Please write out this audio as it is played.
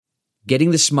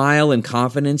Getting the smile and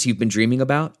confidence you've been dreaming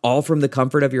about, all from the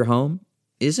comfort of your home,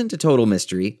 isn't a total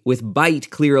mystery with Bite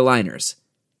clear aligners.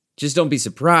 Just don't be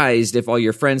surprised if all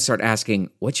your friends start asking,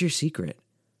 "What's your secret?"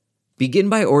 Begin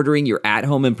by ordering your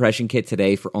at-home impression kit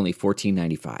today for only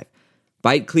 $14.95.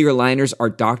 Bite clear aligners are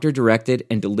doctor-directed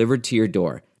and delivered to your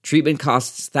door. Treatment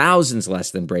costs thousands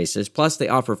less than braces, plus they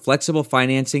offer flexible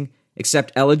financing,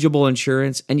 accept eligible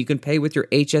insurance, and you can pay with your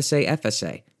HSA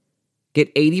FSA. Get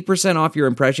 80% off your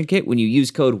impression kit when you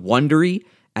use code WONDERY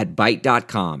at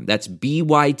Byte.com. That's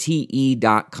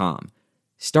BYTE.com.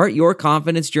 Start your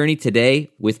confidence journey today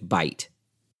with Byte.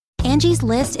 Angie's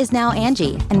List is now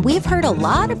Angie, and we've heard a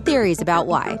lot of theories about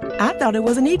why. I thought it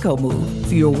was an eco move.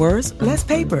 Fewer words, less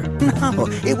paper. No,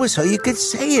 it was so you could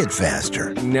say it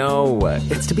faster. No,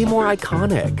 it's to be more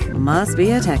iconic. Must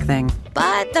be a tech thing.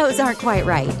 But those aren't quite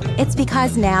right. It's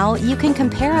because now you can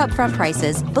compare upfront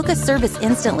prices, book a service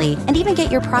instantly, and even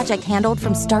get your project handled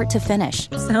from start to finish.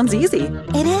 Sounds easy.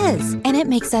 It is, and it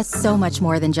makes us so much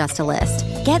more than just a list.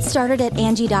 Get started at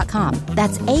Angie.com.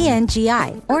 That's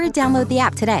ANGI, or download the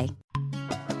app today.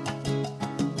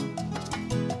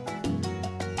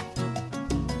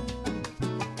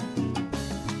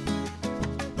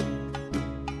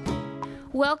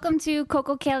 Welcome to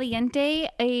Coco Caliente,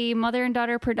 a mother and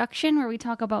daughter production where we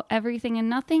talk about everything and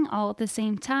nothing all at the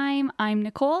same time. I'm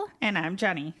Nicole. And I'm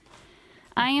Jenny.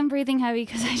 I am breathing heavy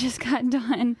because I just got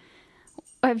done.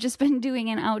 I've just been doing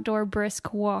an outdoor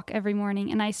brisk walk every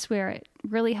morning, and I swear it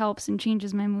really helps and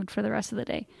changes my mood for the rest of the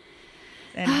day.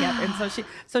 And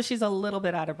so she's a little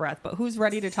bit out of breath, but who's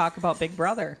ready to talk about Big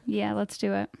Brother? Yeah, let's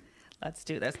do it. Let's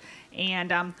do this.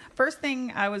 And first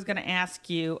thing I was going to ask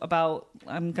you about,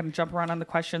 I'm going to jump around on the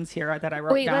questions here that I wrote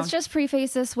down. Wait, let's just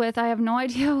preface this with, I have no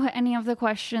idea what any of the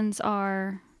questions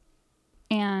are.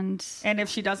 And if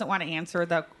she doesn't want to answer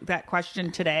that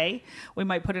question today, we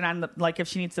might put it on like if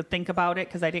she needs to think about it,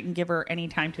 because I didn't give her any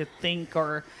time to think,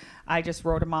 or I just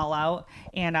wrote them all out.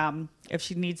 And if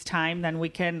she needs time, then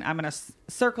I'm going to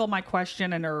circle my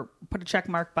question or put a check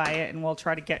mark by it, and we'll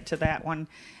try to get to that one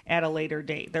at a later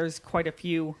date. There's quite a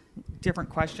few different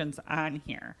questions on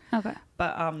here. Okay.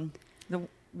 But the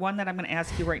one that I'm going to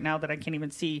ask you right now that I can't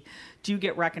even see, do you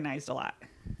get recognized a lot?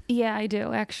 Yeah, I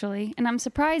do, actually. And I'm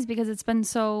surprised because it's been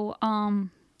so,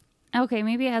 okay,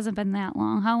 maybe it hasn't been that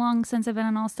long. How long since I've been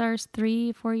on All Stars?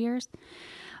 3-4 years?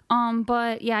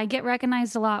 But yeah, I get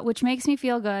recognized a lot, which makes me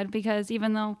feel good because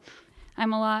even though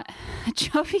I'm a lot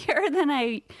chubbier than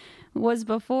I was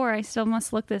before, I still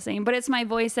must look the same. But it's my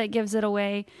voice that gives it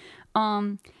away.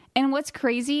 And what's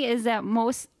crazy is that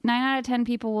 9 out of 10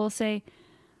 people will say,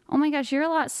 "Oh my gosh, you're a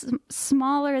lot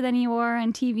smaller than you are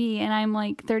on TV," and I'm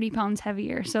like 30 pounds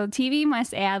heavier. So TV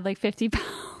must add like 50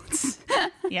 pounds.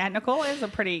 Yeah, Nicole is a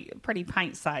pretty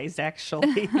pint-sized,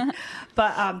 actually.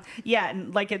 But yeah,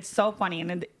 and like it's so funny,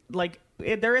 and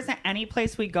there isn't any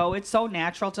place we go. It's so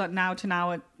natural now.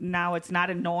 It's not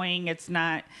annoying. It's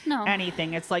not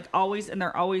anything. It's like always, and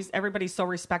everybody's so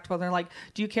respectful. They're like,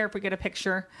 "Do you care if we get a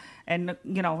picture?" And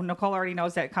Nicole already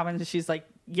knows that comment, and she's like,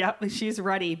 "Yep," she's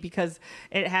ready, because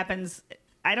it happens.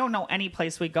 I don't know any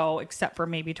place we go except for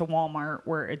maybe to Walmart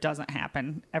where it doesn't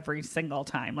happen every single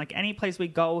time. Like any place we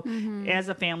go as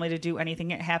a family to do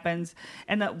anything, it happens.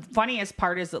 And the funniest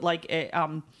part is that like it,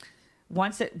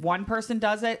 once one person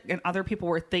does it and other people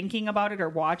were thinking about it or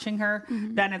watching her,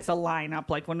 then it's a lineup.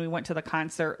 Like when we went to the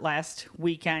concert last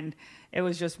weekend, it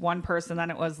was just one person. Then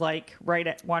it was like right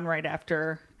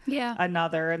after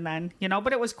another. And then,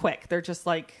 but it was quick. They're just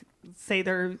like,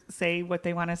 say what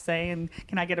they want to say, and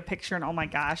can I get a picture? And oh my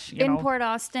gosh, in Port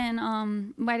Austin,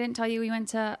 I didn't tell you we went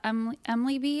to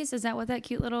Emily B's. Is that what that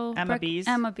cute little Emma B's?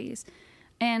 Emma B's,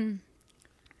 and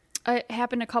it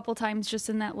happened a couple times just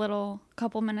in that little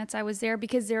couple minutes I was there,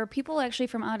 because there are people actually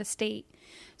from out of state.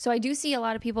 So I do see a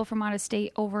lot of people from out of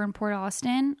state over in Port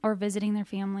Austin or visiting their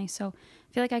family. So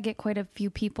I feel like I get quite a few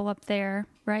people up there,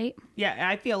 right? Yeah,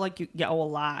 I feel like you get a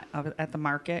lot at the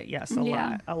market. Yes,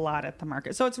 a lot at the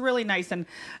market. So it's really nice. And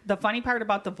the funny part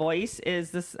about The Voice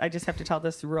is this, I just have to tell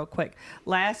this real quick.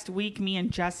 Last week, me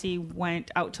and Jesse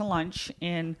went out to lunch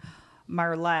in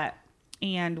Marlette,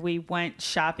 and we went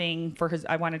shopping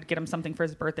I wanted to get him something for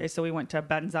his birthday. So we went to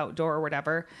Ben's Outdoor or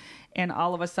whatever. And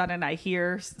all of a sudden I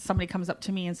hear somebody comes up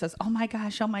to me and says, oh my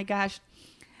gosh,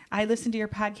 I listened to your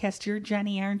podcast. You're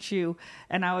Jenny, aren't you?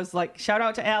 And I was like, shout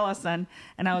out to Allison.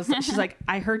 And she's like,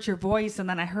 I heard your voice. And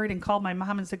then I heard and called my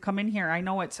mom and said, come in here. I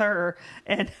know it's her.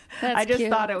 And I just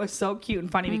thought it was so cute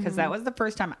and funny because that was the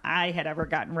first time I had ever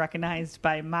gotten recognized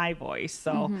by my voice.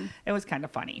 So it was kind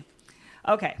of funny.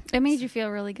 Okay. It made you feel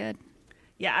really good.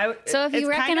 Yeah. So if you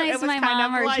recognize my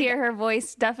mom or hear her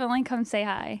voice, definitely come say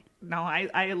hi. No,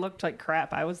 I looked like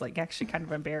crap. I was like actually kind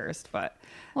of embarrassed, but.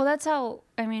 Well, that's how,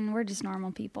 I mean, we're just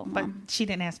normal people. But Mom. she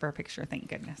didn't ask for a picture, thank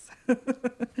goodness.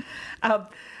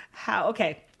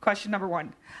 Question number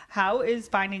 1. How is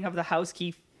Finding of the House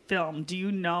Key filmed? Do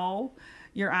you know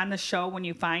you're on the show when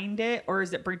you find it, or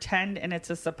is it pretend and it's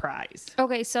a surprise?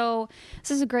 Okay, so this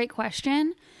is a great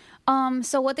question.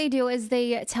 So what they do is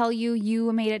they tell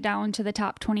you made it down to the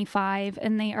top 25,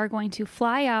 and they are going to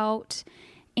fly out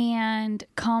and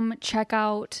come check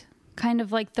out kind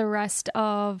of like the rest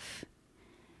of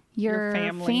your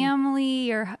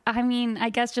family, or I mean, I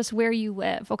guess just where you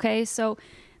live. Okay, so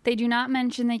they do not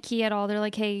mention the key at all. They're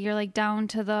like, hey, you're like down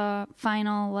to the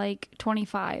final like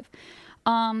 25.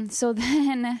 So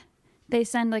then they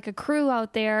send like a crew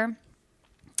out there,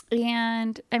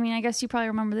 and I mean, I guess you probably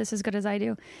remember this as good as I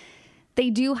do. They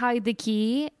do hide the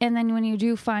key, and then when you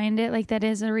do find it, like that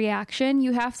is a reaction.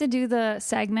 You have to do the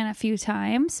segment a few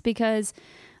times because,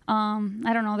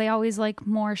 I don't know, they always like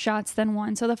more shots than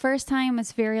one. So the first time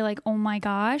it's very like, oh my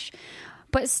gosh,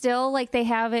 but still like they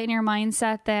have it in your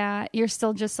mindset that you're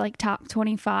still just like top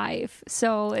 25.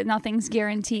 So nothing's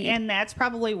guaranteed. And that's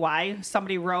probably why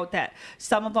somebody wrote that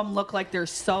some of them look like they're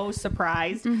so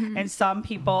surprised and some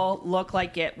people look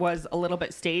like it was a little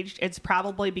bit staged. It's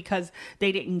probably because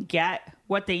they didn't get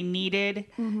what they needed,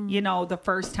 the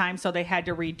first time, so they had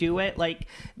to redo it. Like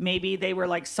maybe they were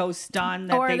like so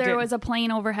stunned that or there was a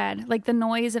plane overhead. Like the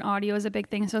noise and audio is a big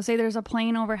thing. So say there's a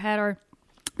plane overhead, or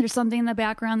there's something in the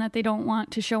background that they don't want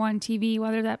to show on TV,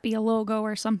 whether that be a logo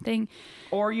or something.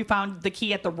 Or you found the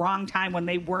key at the wrong time when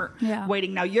they weren't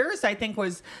waiting. Now, yours, I think,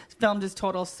 was filmed as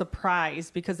total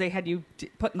surprise because they had you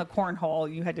put in the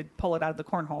cornhole. You had to pull it out of the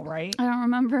cornhole, right? I don't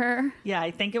remember. Yeah,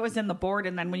 I think it was in the board,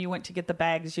 and then when you went to get the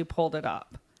bags, you pulled it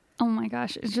up. Oh, my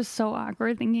gosh. It's just so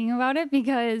awkward thinking about it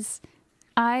because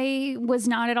I was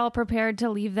not at all prepared to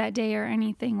leave that day or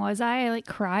anything, was I? I like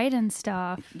cried and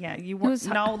stuff. Yeah, you were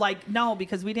no,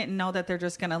 because we didn't know that they're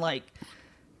just gonna like.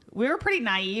 We were pretty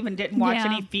naive and didn't watch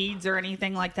any feeds or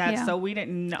anything like that, so we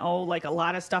didn't know like a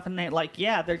lot of stuff. And they like,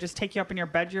 they're just take you up in your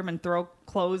bedroom and throw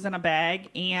clothes in a bag,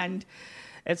 and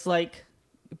it's like,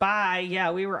 bye.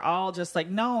 Yeah, we were all just like,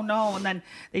 no, and then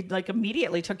they like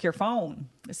immediately took your phone.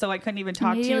 So I couldn't even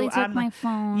talk to you on my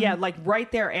phone. Yeah, like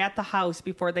right there at the house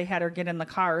before they had her get in the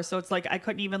car. So it's like I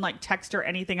couldn't even like text her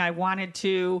anything I wanted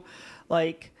to,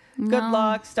 like good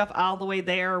luck stuff all the way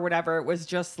there or whatever. It was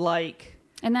just like.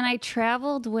 And then I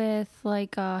traveled with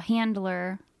like a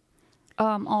handler,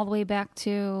 all the way back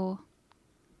to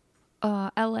LA,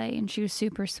 and she was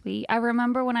super sweet. I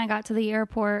remember when I got to the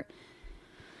airport,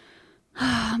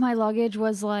 my luggage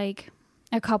was like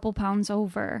a couple pounds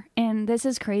over, and this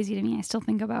is crazy to me. I still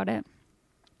think about it.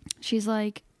 She's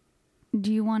like,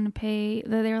 do you want to pay?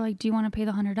 They're like, do you want to pay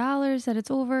the $100 that it's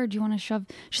over? Or do you want to shove?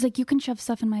 She's like, you can shove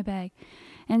stuff in my bag.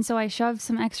 And so I shoved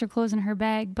some extra clothes in her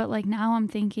bag. But like now I'm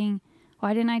thinking,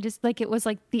 why didn't I just like, it was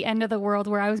like the end of the world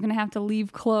where I was going to have to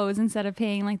leave clothes instead of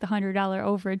paying like the $100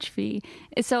 overage fee.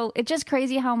 So it's just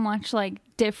crazy how much like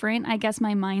different I guess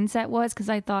my mindset was, because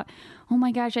I thought, oh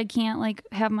my gosh, I can't like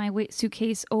have my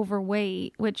suitcase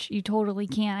overweight, which you totally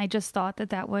can't. I just thought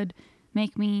that would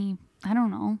make me, I don't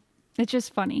know. It's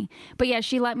just funny. But yeah,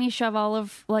 she let me shove all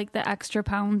of like the extra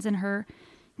pounds in her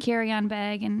carry-on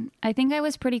bag, and I think I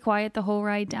was pretty quiet the whole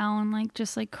ride down, like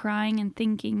just like crying and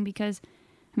thinking, because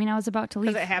I mean, I was about to leave.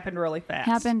 Because it happened really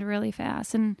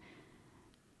fast. And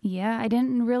yeah, I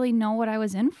didn't really know what I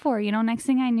was in for. You know, next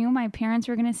thing I knew, my parents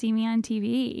were going to see me on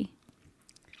TV.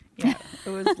 Yeah, it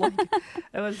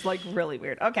was like really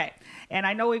weird. Okay. And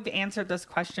I know we've answered this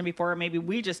question before, or maybe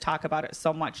we just talk about it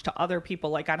so much to other people,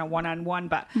 like on a one-on-one,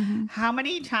 but how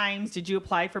many times did you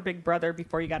apply for Big Brother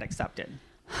before you got accepted?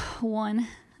 One.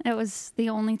 It was the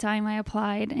only time I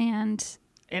applied, and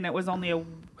it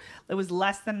was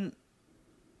less than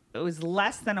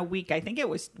a week. I think it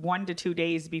was 1 to 2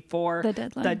 days before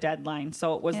the deadline.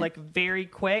 So it was like very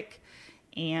quick.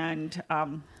 And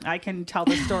I can tell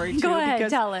the story too. Go ahead,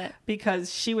 tell it.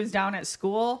 Because she was down at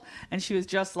school and she was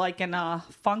just like in a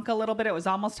funk a little bit. It was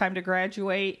almost time to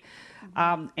graduate.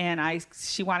 And I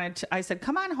said,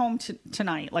 come on home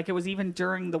tonight. Like it was even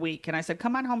during the week. And I said,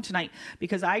 come on home tonight,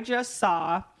 because I just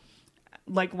saw,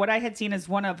 like what I had seen is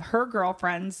one of her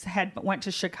girlfriends went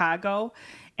to Chicago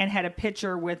and had a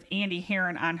picture with Andy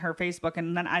Heron on her Facebook.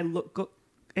 And then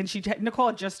Nicole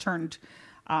had just turned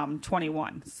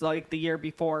 21, so like the year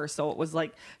before. So it was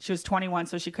like she was 21,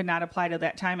 so she could not apply to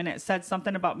that time. And it said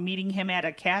something about meeting him at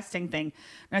a casting thing.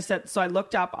 And I said, so I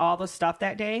looked up all the stuff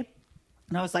that day.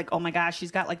 And I was like, oh my gosh,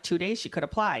 she's got like 2 days she could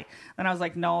apply. And I was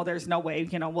like, no, there's no way.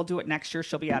 We'll do it next year.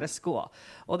 She'll be out of school.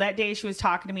 Well, that day she was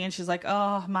talking to me and she's like,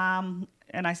 oh, Mom,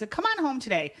 And I said, come on home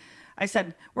today. I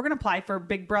said, we're going to apply for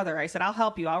Big Brother. I said, I'll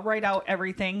help you. I'll write out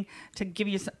everything to give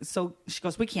you. So she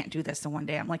goes, we can't do this in one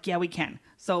day. I'm like, yeah, we can.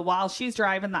 So while she's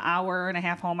driving the hour and a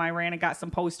half home, I ran and got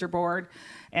some poster board,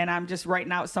 and I'm just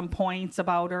writing out some points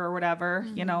about her or whatever,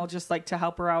 you know, just like to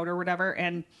help her out or whatever.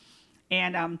 And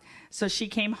so she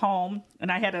came home, and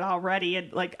I had it all ready,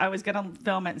 and like I was gonna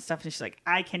film it and stuff. And she's like,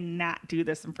 I cannot do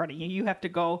this in front of you. You have to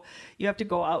go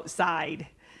outside.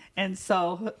 And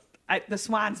so the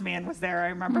Swans man was there. I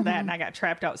remember that, and I got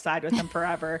trapped outside with him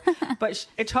forever. But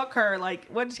it took her like,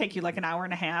 what did it take you, like an hour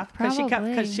and a half?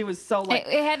 Because she was so like,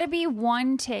 it had to be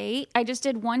one take. I just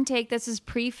did one take. This is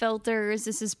pre-filters.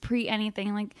 This is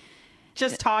pre-anything. Like,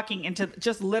 just talking into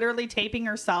just literally taping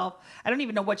herself. I don't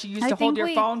even know what you used to hold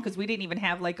your phone, because we didn't even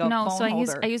have like a phone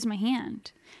holder. I used my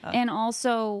hand. And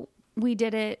also we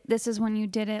did it. This is when you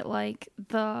did it like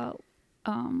the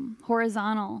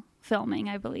horizontal filming,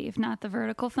 I believe, not the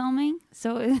vertical filming.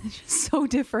 So it's just so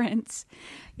different.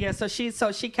 Yeah. So she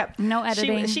kept no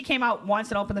editing. She came out once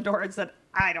and opened the door and said,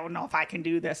 I don't know if I can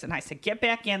do this. And I said, get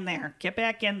back in there. Get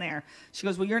back in there. She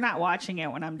goes, well, you're not watching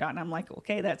it when I'm done. I'm like,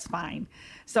 okay, that's fine.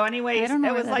 So anyways,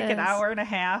 it was like an hour and a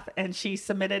half, and she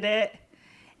submitted it.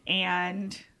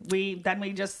 And we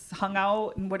just hung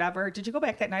out and whatever. Did you go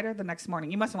back that night or the next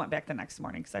morning? You must have went back the next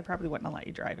morning, because I probably wouldn't have let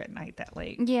you drive at night that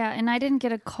late. Yeah, and I didn't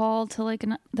get a call till like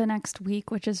the next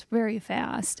week, which is very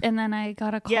fast. And then I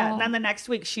got a call. Yeah, and then the next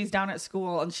week she's down at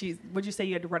school, and would you say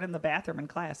you had to run in the bathroom in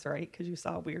class, right? Because you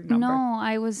saw a weird number. No,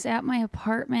 I was at my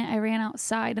apartment. I ran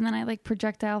outside, and then I like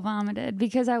projectile vomited,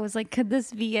 because I was like, could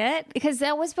this be it? Because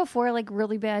that was before like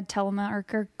really bad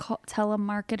telemarketer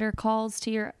calls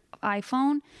to your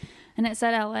iPhone, and it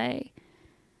said LA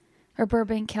or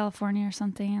Burbank, California or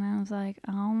something, and I was like,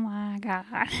 oh my god.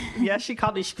 Yeah, she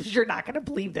called me. She goes, you're not going to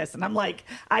believe this. And I'm like,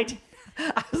 I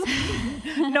was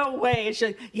like, no way. She's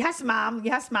like, yes mom.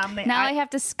 Now I have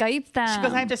to Skype them. She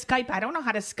goes, I have to Skype. I don't know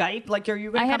how to Skype. Like, are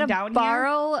you going to come down here? I had to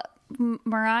borrow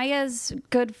Mariah's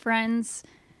good friend's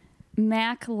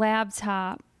Mac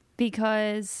laptop,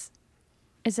 because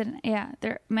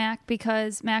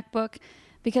MacBook,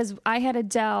 because I had a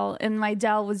Dell, and my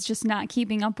Dell was just not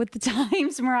keeping up with the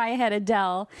times. Mariah had a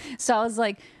Dell. So I was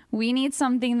like, we need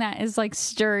something that is like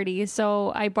sturdy.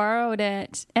 So I borrowed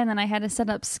it, and then I had to set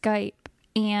up Skype.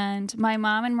 And my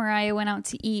mom and Mariah went out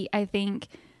to eat, I think,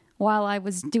 while I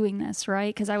was doing this,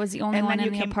 right? Because I was the only one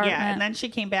in the apartment. Yeah, and then she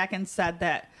came back and said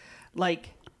that,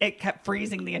 like, it kept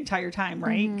freezing the entire time,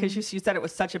 right? Because you said it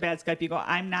was such a bad Skype. You go,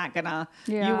 I'm not gonna.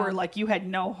 Yeah. You were like, you had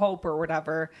no hope or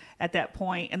whatever at that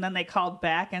point. And then they called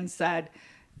back and said,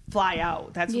 fly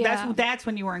out. That's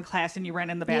when you were in class and you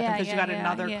ran in the bathroom, because you got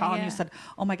another call and you said,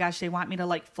 oh my gosh, they want me to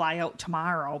like fly out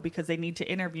tomorrow because they need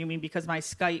to interview me because my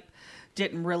Skype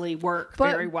didn't really work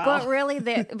very well. But really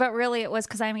it was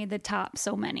because I made the top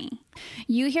so many.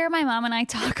 You hear my mom and I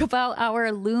talk about our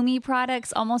Lumi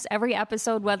products almost every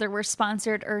episode, whether we're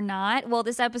sponsored or not. Well,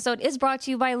 this episode is brought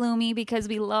to you by Lumi, because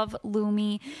we love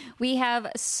Lumi. We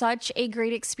have such a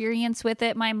great experience with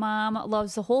it. My mom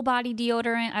loves the whole body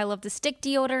deodorant. I love the stick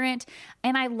deodorant,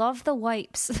 and I love the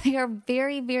wipes. They are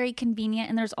very, very convenient,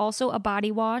 and there's also a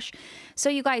body wash. So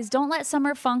you guys, don't let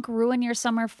summer funk ruin your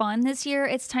summer fun this year.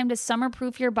 It's time to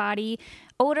summer-proof your body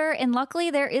odor, and luckily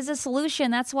there is a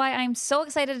solution. That's why I'm so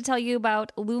excited to tell you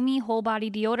about Lumi Whole Body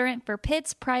Deodorant for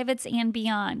pits, privates, and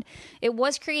beyond. It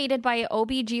was created by an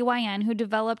OBGYN who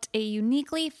developed a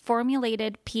uniquely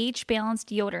formulated pH-balanced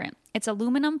deodorant. It's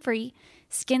aluminum-free,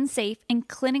 skin-safe, and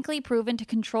clinically proven to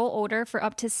control odor for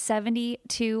up to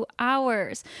 72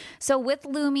 hours. So with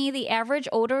Lumi, the average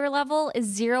odor level is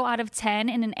 0 out of 10,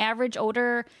 and an average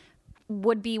odor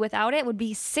would be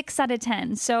 6 out of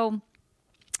 10. So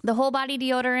the whole body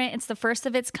deodorant, it's the first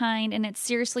of its kind, and it's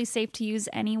seriously safe to use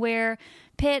anywhere: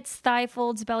 pits, thigh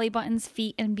folds, belly buttons,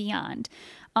 feet, and beyond.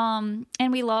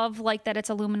 And we love like that it's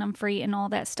aluminum free and all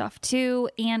that stuff too.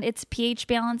 And its pH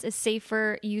balance is safe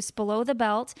for use below the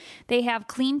belt. They have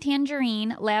clean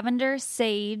tangerine, lavender,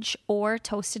 sage, or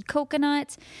toasted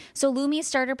coconut. So Lumi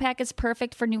starter pack is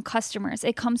perfect for new customers.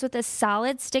 It comes with a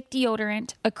solid stick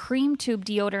deodorant, a cream tube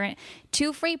deodorant,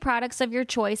 2 free products of your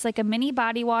choice like a mini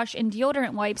body wash and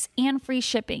deodorant wipes, and free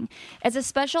shipping. As a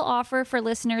special offer for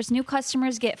listeners, new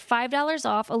customers get $5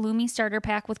 off a Lumi starter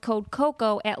pack with code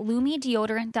COCO at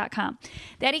LumiDeodorant.com.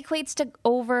 That equates to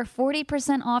over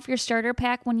 40% off your starter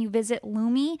pack when you visit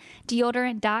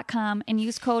LumiDeodorant.com and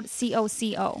use code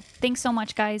COCO. Thanks so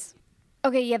much, guys.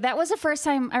 Okay, yeah, that was the first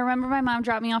time. I remember my mom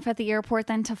dropped me off at the airport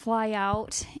then to fly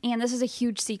out, and this is a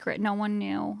huge secret. No one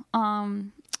knew.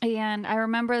 And I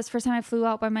remember this first time I flew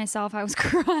out by myself, I was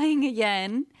crying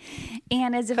again.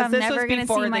 And as if I'm never going to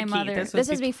see my mother. This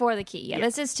was before the key. Yeah,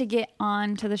 this is to get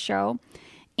on to the show.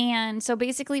 And so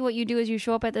basically what you do is you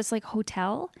show up at this like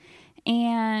hotel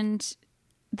and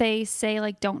they say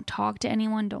like, don't talk to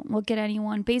anyone, don't look at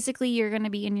anyone. Basically, you're going to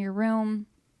be in your room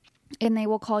and they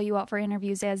will call you out for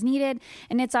interviews as needed.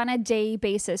 And it's on a day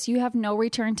basis. You have no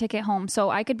return ticket home. So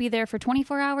I could be there for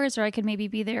 24 hours or I could maybe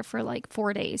be there for like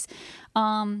 4 days.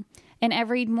 And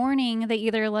every morning they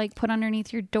either like put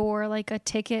underneath your door like a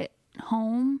ticket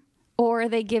home or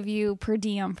they give you per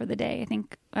diem for the day.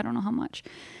 I don't know how much.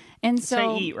 And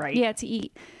so to eat, right? Yeah, to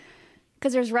eat.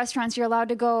 Because there's restaurants, you're allowed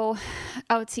to go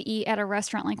out to eat at a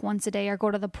restaurant like once a day or go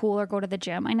to the pool or go to the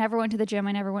gym. I never went to the gym.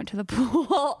 I never went to the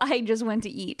pool. I just went to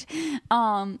eat.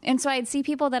 And so I'd see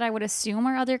people that I would assume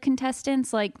are other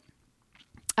contestants. Like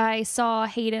I saw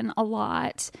Hayden a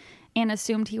lot and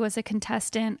assumed he was a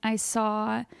contestant. I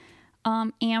saw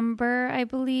Amber, I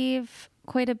believe,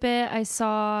 quite a bit. I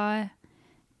saw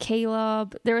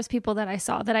Caleb. There was people that I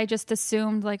saw that I just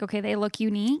assumed like, okay, they look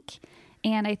unique.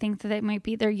 And I think that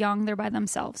they're young, they're by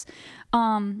themselves.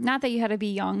 Not that you had to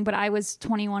be young, but I was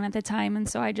 21 at the time. And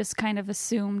so I just kind of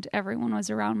assumed everyone was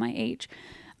around my age.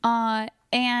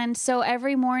 And so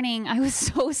every morning I was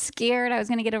so scared I was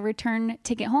going to get a return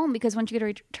ticket home because once you get a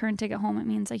return ticket home, it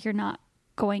means like you're not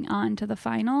going on to the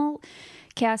final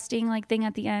casting like thing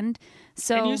at the end.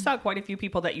 So and you saw quite a few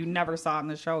people that you never saw on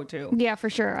the show too. Yeah, for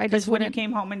sure. I just when you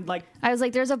came home and like I was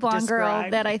like, there's a blonde girl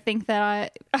that I think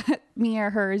that me or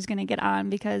her is going to get on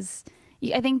because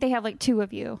I think they have like two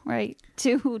of you, right?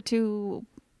 Two,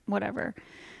 whatever.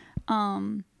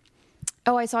 Oh,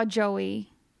 I saw Joey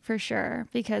for sure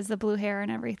because the blue hair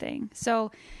and everything.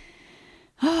 So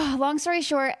long story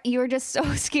short, you were just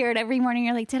so scared every morning.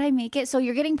 You're like, did I make it? So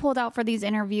you're getting pulled out for these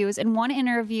interviews. And one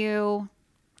interview,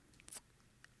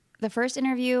 the first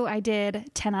interview, I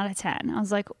did 10 out of 10. I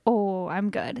was like, oh,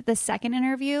 I'm good. The second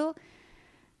interview,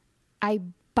 I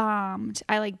bombed.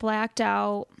 I like blacked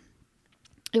out.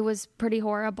 It was pretty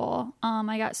horrible.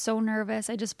 I got so nervous.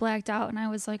 I just blacked out and I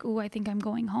was like, oh, I think I'm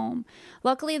going home.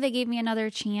 Luckily, they gave me another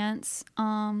chance.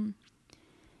 And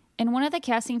one of the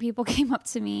casting people came up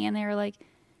to me and they were like,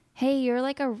 hey,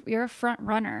 you're a front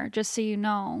runner, just so you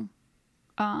know.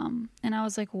 And I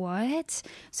was like, what?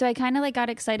 So I kind of like got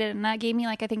excited and that gave me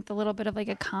like, I think the little bit of like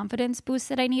a confidence boost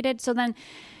that I needed. So then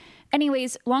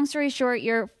anyways, long story short,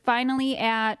 you're finally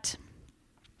at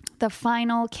the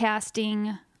final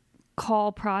casting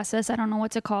call process. I don't know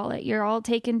what to call it. You're all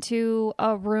taken to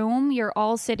a room. You're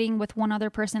all sitting with one other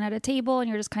person at a table and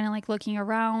you're just kind of like looking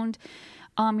around.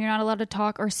 You're not allowed to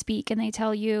talk or speak. And they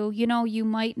tell you, you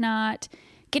might not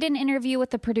get an interview with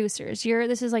the producers.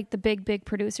 This is like the big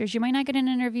producers. You might not get an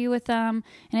interview with them.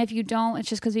 And if you don't, it's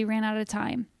just because we ran out of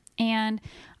time. And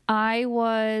I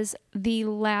was the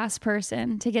last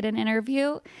person to get an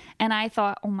interview. And I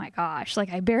thought, oh my gosh,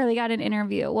 like I barely got an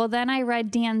interview. Well, then I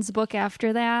read Dan's book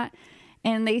after that.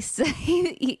 And they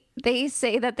say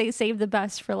that they saved the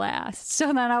best for last. So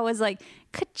then I was like,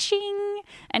 ka-ching.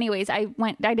 Anyways, I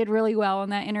did really well in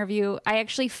that interview. I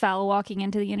actually fell walking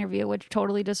into the interview, which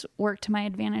totally just worked to my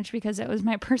advantage because it was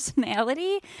my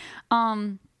personality.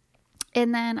 And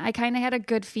then I kind of had a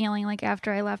good feeling like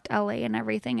after I left LA and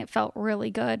everything, it felt really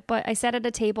good. But I sat at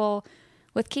a table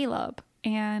with Caleb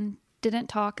and didn't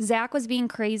talk. Zach was being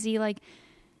crazy, like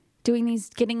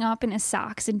getting up in his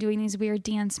socks and doing these weird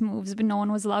dance moves, but no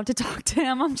one was allowed to talk to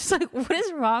him. I'm just like, what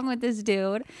is wrong with this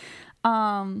dude?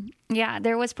 Yeah,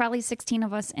 there was probably 16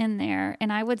 of us in there,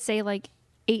 and I would say like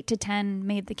 8 to 10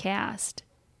 made the cast.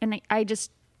 And I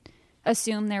just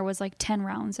assumed there was like 10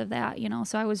 rounds of that,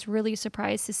 so I was really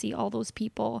surprised to see all those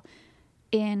people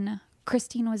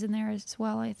Christine was in there as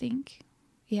well, I think.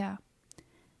 Yeah.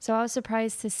 So I was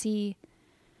surprised to see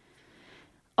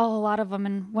a lot of them.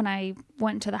 And when I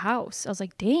went to the house, I was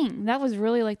like, dang, that was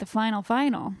really like the final.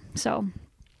 So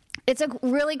it's a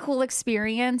really cool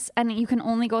experience and you can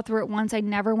only go through it once. I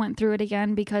never went through it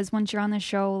again because once you're on the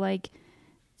show, like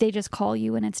they just call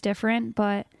you and it's different,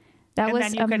 but that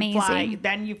was amazing.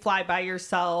 Then you fly by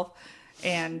yourself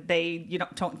and they,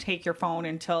 don't take your phone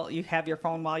until you have your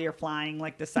phone while you're flying,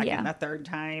 like the second, the third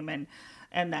time.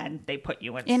 And then they put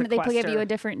you in sequester. And they give you a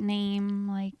different name,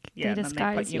 like they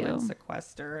disguise they put you in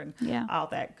sequester and all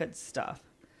that good stuff.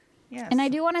 Yes. And I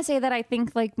do want to say that I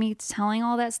think like me telling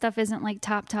all that stuff isn't like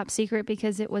top secret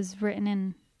because it was written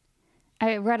in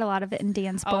I read a lot of it in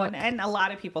Dan's book. And a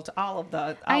lot of people, all of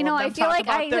them I feel talk like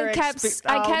about I their kept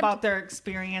about their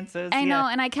experiences. I know,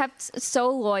 and I kept so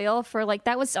loyal for like,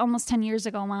 that was almost 10 years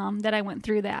ago, Mom, that I went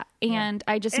through that. And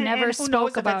I just never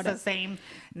spoke about it. The same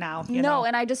now.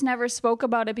 And I just never spoke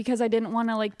about it because I didn't want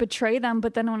to like betray them.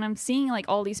 But then when I'm seeing like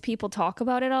all these people talk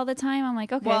about it all the time, I'm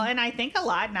like, okay. Well, and I think a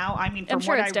lot now, I mean, from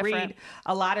what I read,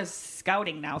 a lot is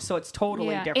scouting now. So it's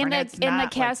totally different. And the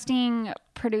casting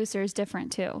producer is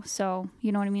different too. So,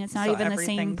 you know what I mean? It's not even the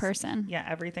same person. Yeah,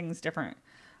 everything's different.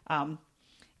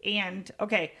 And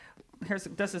okay,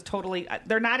 this is totally,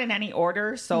 they're not in any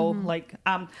order. So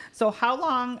so how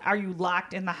long are you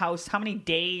locked in the house? How many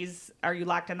days are you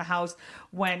locked in the house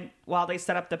while they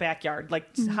set up the backyard? Like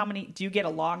how many, do you get a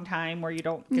long time where you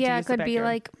don't get to use the backyard? Yeah, it could be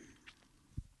like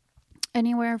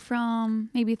anywhere from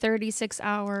maybe 36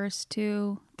 hours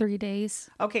to 3 days.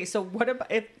 Okay, so what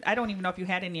about I don't even know if you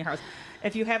had in your house.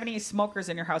 If you have any smokers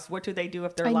in your house, what do they do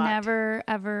if they're locked? I never,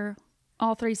 ever,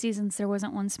 all 3 seasons, there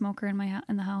wasn't one smoker in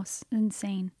the house.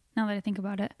 Insane. Now that I think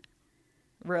about it.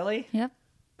 Really? Yep.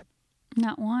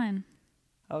 Not one.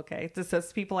 Okay. This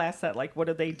says people ask that, like, what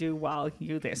do they do while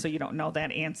you there? So you don't know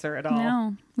that answer at all.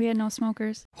 No, we had no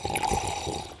smokers.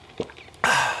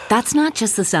 That's not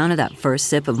just the sound of that first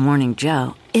sip of Morning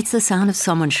Joe. It's the sound of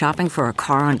someone shopping for a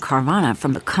car on Carvana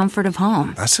from the comfort of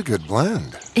home. That's a good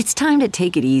blend. It's time to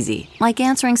take it easy, like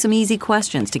answering some easy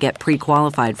questions to get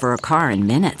pre-qualified for a car in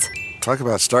minutes. Talk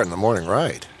about starting the morning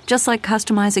right. Just like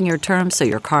customizing your terms so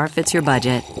your car fits your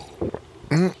budget.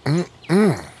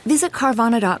 Visit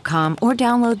Carvana.com or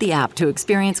download the app to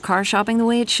experience car shopping the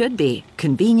way it should be.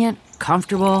 Convenient,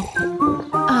 comfortable.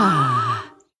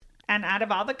 And out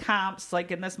of all the comps,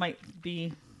 like, and this might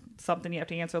be something you have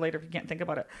to answer later if you can't think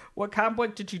about it. What comp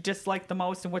did you dislike the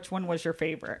most, and which one was your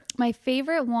favorite? My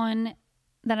favorite one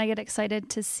that I get excited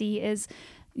to see is,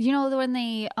 you know, when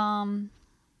they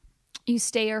you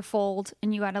stay or fold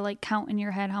and you got to like count in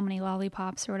your head how many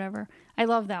lollipops or whatever. I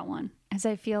love that one, as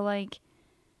I feel like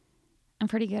I'm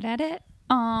pretty good at it.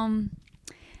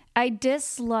 I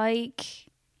dislike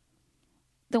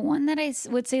the one that I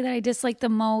would say that I dislike the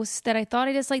most, that I thought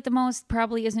I disliked the most,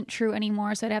 probably isn't true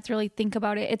anymore. So I'd have to really think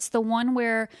about it. It's the one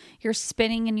where you're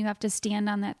spinning and you have to stand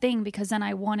on that thing, because then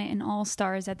I won it in All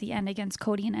Stars at the end against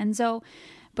Cody and Enzo.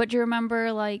 But do you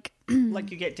remember, like...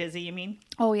 like you get dizzy, you mean?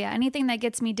 Oh, yeah. Anything that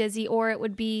gets me dizzy. Or it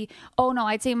would be... Oh, no.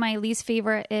 I'd say my least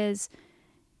favorite is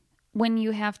when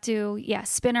you have to,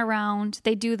 spin around.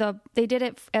 They did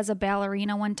it as a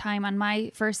ballerina one time. On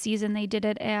my first season, they did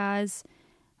it as...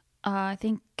 I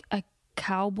think a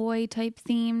cowboy type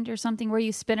themed or something, where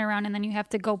you spin around and then you have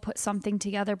to go put something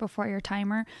together before your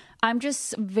timer. I'm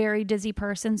just a very dizzy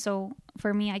person, so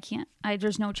for me,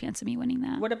 there's no chance of me winning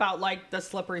that. What about like the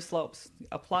slippery slopes?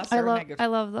 A plus or a negative? I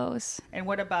love those. And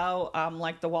what about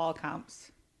like the wall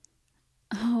comps?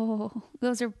 Oh,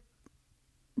 those are...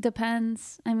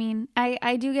 Depends. I mean,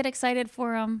 I do get excited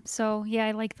for them. So, yeah,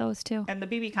 I like those too. And the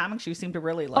BB Comics you seem to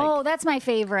really like. Oh, that's my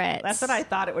favorite. That's what I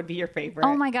thought it would be your favorite.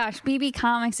 Oh, my gosh. BB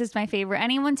Comics is my favorite.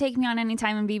 Anyone take me on any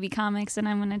time in BB Comics and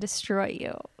I'm going to destroy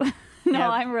you. No,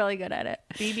 yeah. I'm really good at it.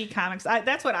 BB Comics.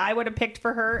 That's what I would have picked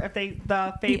for her if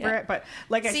the favorite. Yeah. But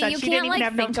like I said, she didn't even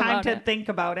have no time to think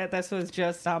about it. This was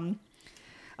just...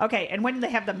 Okay, and when they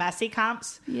have the messy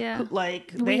comps,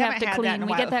 like they haven't had that in a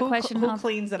while. We get that question. Who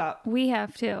cleans it up? We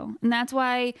have to, and that's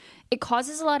why it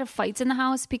causes a lot of fights in the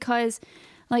house. Because,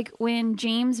 like, when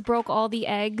James broke all the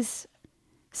eggs,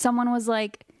 someone was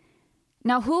like,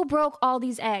 "Now who broke all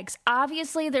these eggs?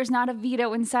 Obviously, there's not a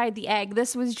veto inside the egg.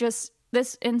 This was just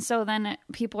this." And so then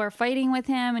people are fighting with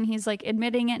him, and he's like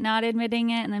admitting it, not admitting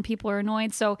it, and then people are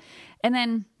annoyed. So, and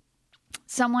then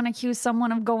someone accused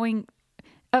someone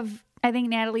of. I think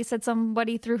Natalie said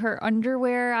somebody threw her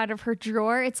underwear out of her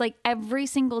drawer. It's like every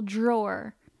single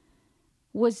drawer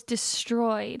was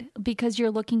destroyed because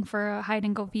you're looking for a hide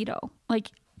and go veto. Like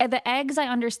the eggs, I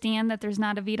understand that there's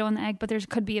not a veto in the egg, but there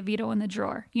could be a veto in the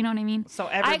drawer. You know what I mean? So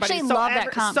I actually love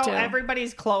that comp too. So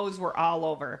everybody's clothes were all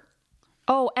over.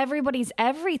 Oh, everybody's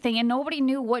everything, and nobody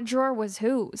knew what drawer was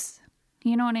whose.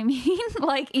 You know what I mean?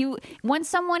 Like when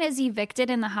someone is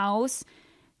evicted in the house,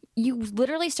 you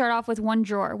literally start off with one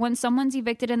drawer. When someone's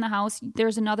evicted in the house,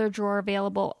 there's another drawer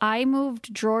available. I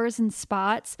moved drawers and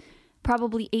spots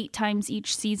probably 8 times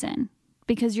each season,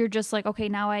 because you're just like, okay,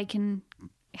 now I can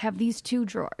have these 2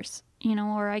 drawers, you know,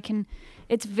 or I can,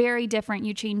 it's very different.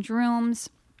 You change rooms.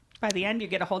 By the end, you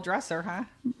get a whole dresser, huh?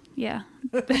 Yeah.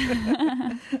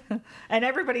 And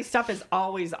everybody's stuff is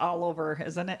always all over,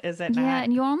 isn't it? Is it not? Yeah,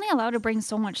 and you're only allowed to bring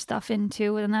so much stuff in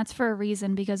too, and that's for a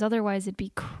reason, because otherwise it'd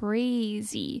be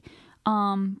crazy.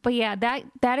 But yeah,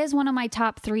 that is one of my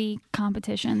top 3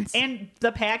 competitions. And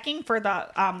the packing for the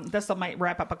this might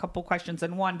wrap up a couple questions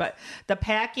in one, but the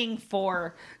packing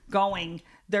for going,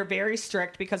 they're very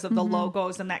strict because of the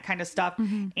logos and that kind of stuff.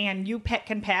 And you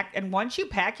can pack, and once you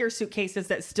pack your suitcases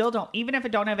that still don't, even if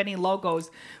it don't have any logos,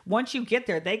 once you get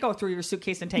there, they go through your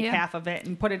suitcase and take half of it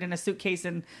and put it in a suitcase,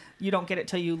 and you don't get it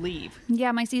till you leave.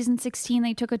 Yeah, my season 16,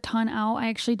 they took a ton out. I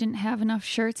actually didn't have enough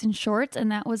shirts and shorts, and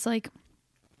that was like,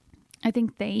 I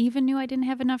think they even knew I didn't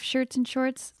have enough shirts and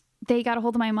shorts. They got a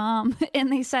hold of my mom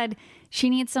and they said she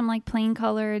needs some like plain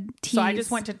colored tees. So I just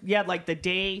went to, like the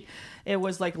day, it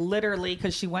was like literally,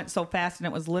 because she went so fast, and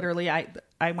it was literally, I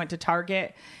went to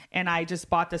Target and I just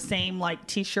bought the same like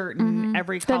t-shirt in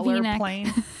every color V-neck.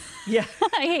 plain. Yeah.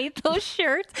 I hate those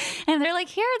shirts. And they're like,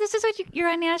 here, this is what you're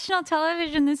on national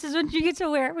television. This is what you get to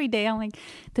wear every day. I'm like,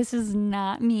 this is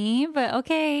not me, but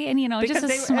okay. And because just a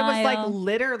smile. it was like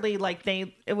literally like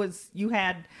I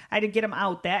had to get them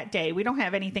out that day. We don't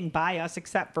have anything by us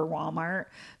except for Walmart.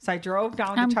 So I drove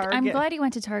down to Target. I'm glad you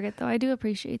went to Target though. I do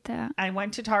appreciate that. I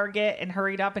went to Target and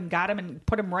hurried up and got them and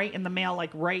put them right in the mail,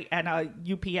 like right at a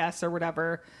UPS or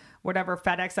whatever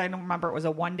FedEx. I don't remember. It was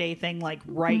a 1-day thing, like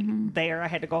right there. I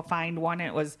had to go find one.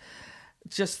 It was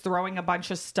just throwing a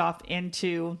bunch of stuff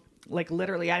into like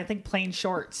literally, I think plain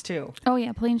shorts too. Oh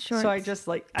yeah, plain shorts. So I just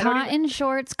like cotton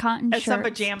shorts. And some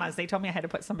pajamas. They told me I had to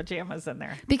put some pajamas in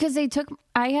there because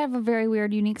I have a very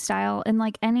weird, unique style, and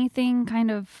like anything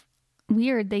kind of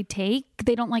weird they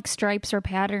don't like stripes or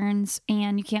patterns,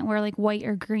 and you can't wear like white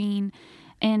or green.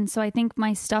 And so I think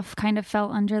my stuff kind of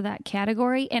fell under that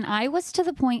category. And I was to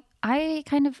the point, I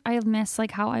miss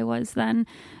like how I was then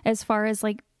as far as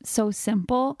like so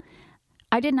simple.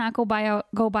 I did not go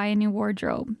buy a new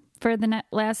wardrobe. For the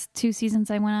last 2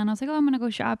 seasons I went on, I was like, oh, I'm going to go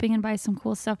shopping and buy some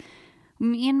cool stuff.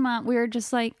 Me and Mom, we were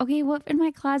just like, okay, what in my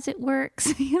closet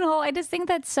works? I just think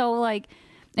that's so like,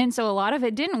 and so a lot of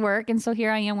it didn't work. And so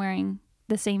here I am wearing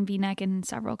the same V-neck in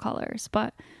several colors,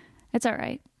 but it's all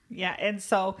right. Yeah. And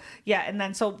so,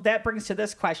 so that brings to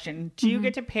this question. Do you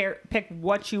get to pick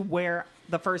what you wear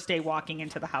the first day walking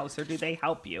into the house, or do they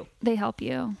help you? They help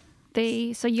you.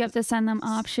 So you have to send them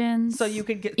options. So you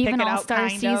could pick even it out All-Star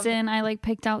season, I like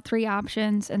picked out 3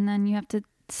 options, and then you have to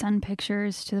send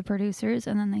pictures to the producers,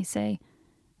 and then they say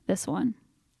this one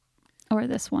or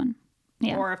this one.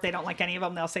 Yeah. Or if they don't like any of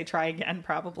them, they'll say try again,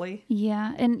 probably.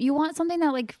 Yeah. And you want something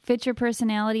that like fits your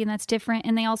personality and that's different.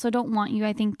 And they also don't want you,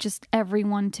 I think, just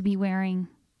everyone to be wearing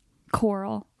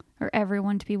coral or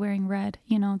everyone to be wearing red.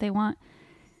 They want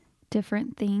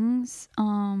different things.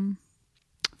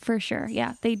 For sure.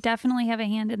 Yeah. They definitely have a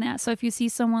hand in that. So if you see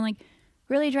someone like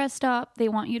really dressed up, they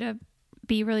want you to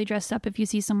be really dressed up. If you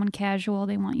see someone casual,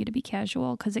 they want you to be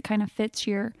casual because it kind of fits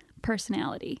your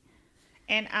personality.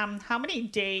 And how many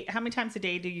times a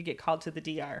day do you get called to the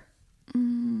DR?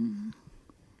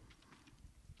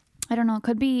 I don't know. It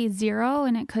could be 0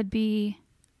 and it could be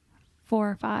 4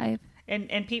 or 5.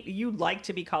 And people, you like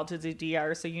to be called to the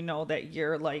DR, so you know that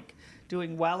you're like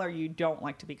doing well, or you don't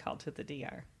like to be called to the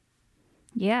DR.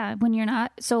 Yeah, when you're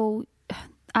not. So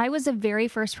I was the very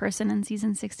first person in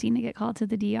season 16 to get called to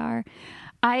the DR.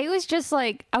 I was just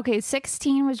like, okay,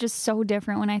 16 was just so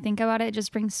different. When I think about it, it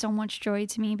just brings so much joy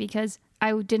to me because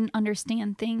I didn't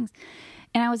understand things.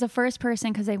 And I was the first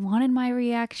person because they wanted my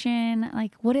reaction.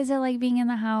 Like, what is it like being in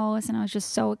the house? And I was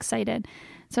just so excited.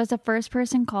 So I was the first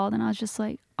person called, and I was just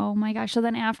like, oh my gosh. So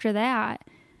then after that,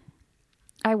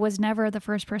 I was never the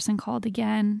first person called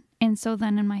again. And so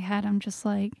then in my head, I'm just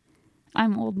like,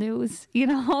 I'm old news,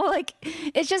 like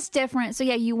it's just different. So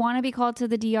yeah, you want to be called to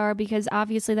the DR because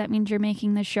obviously that means you're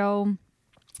making the show,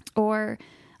 or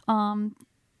as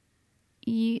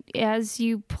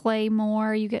you play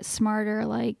more, you get smarter.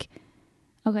 Like,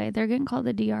 okay, they're getting called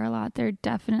the DR a lot. They're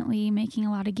definitely making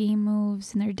a lot of game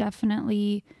moves, and they're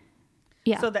definitely,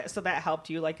 yeah. So that helped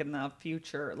you like in the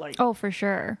future, like. Oh, for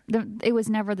sure. It was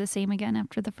never the same again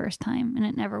after the first time, and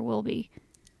it never will be.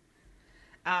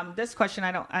 This question,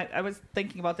 I was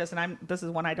thinking about this, and this is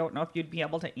one I don't know if you'd be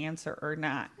able to answer or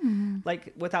not,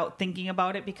 like without thinking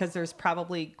about it, because there's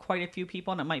probably quite a few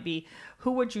people, and it might be,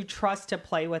 who would you trust to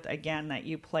play with again that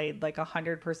you played like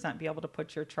 100% be able to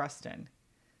put your trust in?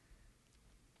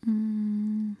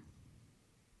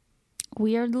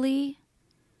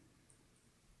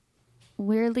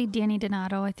 Weirdly, Danny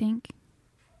Donato, I think.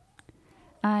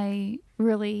 I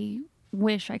really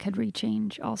wish I could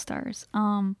rechange All Stars.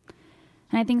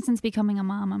 And I think since becoming a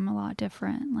mom, I'm a lot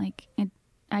different. Like,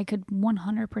 I could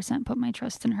 100% put my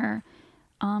trust in her.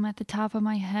 At the top of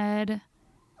my head,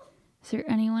 is there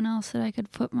anyone else that I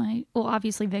could put well,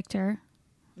 obviously Victor.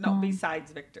 No,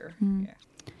 besides Victor. Yeah.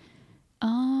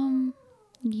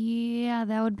 Yeah,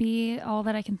 that would be all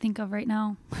that I can think of right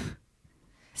now.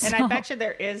 And I bet you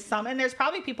there is some, and there's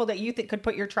probably people that you think could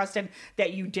put your trust in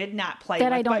that you did not play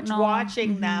that with, I don't but know.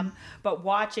 watching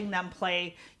them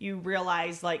play, you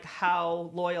realize like how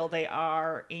loyal they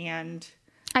are. And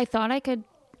I thought I could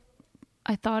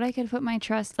put my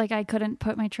trust, like I couldn't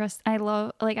put my trust. I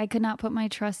could not put my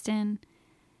trust in.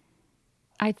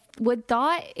 I would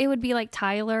thought it would be like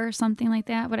Tyler or something like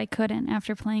that, but I couldn't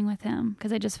after playing with him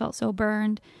because I just felt so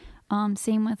burned.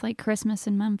 Same with like Christmas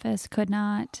in Memphis. Could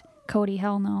not. Cody,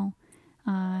 hell no.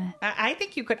 I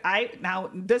think you could. Now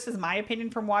this is my opinion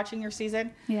from watching your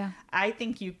season. Yeah, I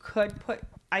think you could put.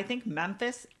 I think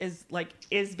Memphis is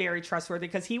very trustworthy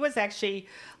because he was actually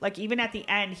like, even at the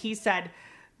end he said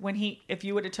if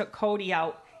you would have took Cody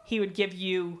out, he would give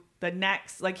you the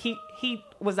next, like he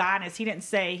was honest. He didn't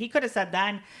say, he could have said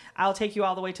then I'll take you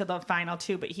all the way to the final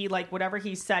two, but he like whatever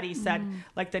he said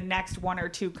like the next 1 or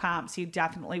 2 comps he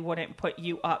definitely wouldn't put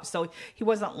you up. So he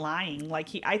wasn't lying. Like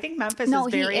I think Memphis is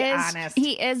very honest.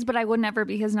 He is, but I would never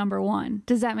be his number one.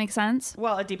 Does that make sense?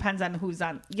 Well, it depends on who's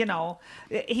on, you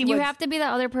have to be the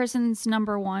other person's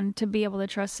number one to be able to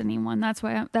trust anyone. That's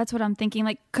what I'm thinking.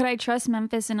 Like, could I trust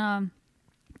Memphis in a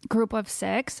group of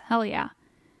 6? Hell yeah.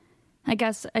 I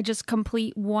guess I just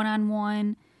complete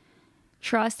one-on-one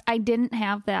trust. I didn't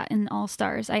have that in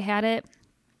All-Stars. I had it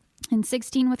in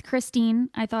 16 with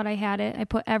Christine. I thought I had it. I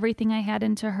put everything I had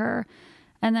into her.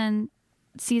 And then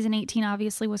season 18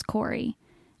 obviously was Corey.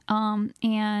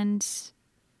 And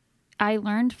I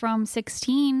learned from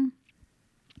 16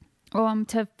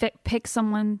 to pick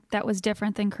someone that was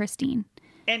different than Christine.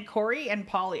 And Corey and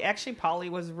Polly, actually Polly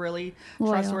was really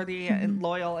loyal. Trustworthy and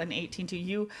loyal in 18 to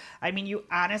you. I mean, you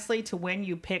honestly, to win,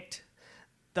 you picked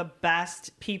the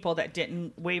best people that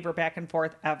didn't waver back and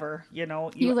forth ever. You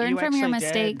learn from your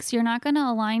mistakes. Did. You're not going to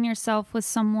align yourself with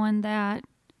someone that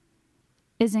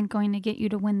isn't going to get you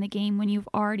to win the game when you've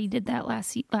already did that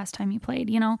last time you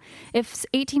played. If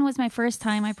 18 was my first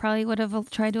time, I probably would have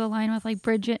tried to align with like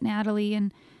Bridget, Natalie,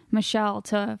 and Michelle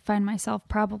to find myself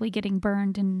probably getting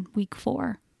burned in week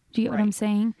 4. Do you get what I'm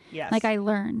saying? Yes. Like I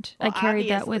learned. Well, I carried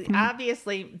that with me.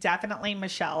 Obviously, definitely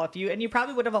Michelle. And you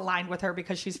probably would have aligned with her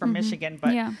because she's from Michigan,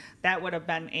 but that would have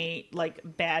been a like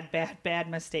bad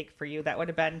mistake for you. That would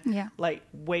have been like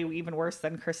way even worse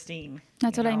than Christine.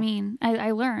 That's what I mean.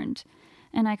 I learned.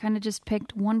 And I kind of just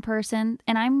picked one person.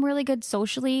 And I'm really good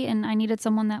socially, and I needed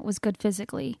someone that was good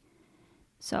physically.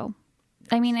 So,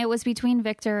 I mean, it was between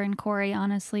Victor and Corey,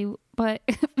 honestly. But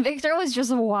Victor was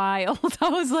just wild. I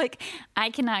was like, I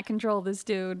cannot control this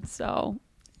dude. So,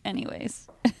 anyways.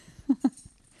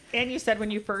 And you said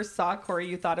when you first saw Corey,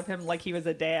 you thought of him like he was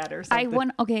a dad or something. I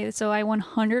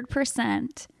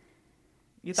 100%.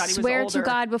 You thought he was swear older. to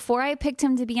God, before I picked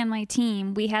him to be on my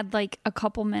team, we had like a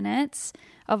couple minutes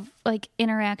of like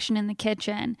interaction in the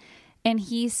kitchen. And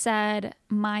he said,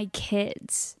 my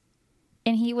kids.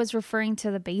 And he was referring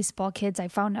to the baseball kids, I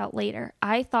found out later.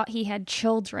 I thought he had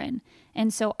children.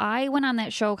 And so I went on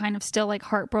that show kind of still like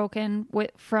heartbroken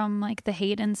from like the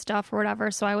hate and stuff or whatever.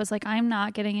 So I was like, I'm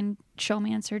not getting in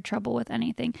showmancer trouble with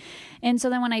anything. And so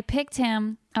then when I picked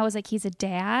him, I was like, he's a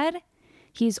dad.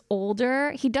 He's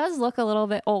older. He does look a little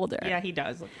bit older. Yeah, he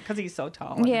does because he's so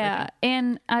tall. Yeah.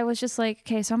 And I was just like,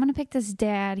 okay, so I'm going to pick this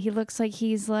dad. He looks like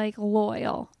he's like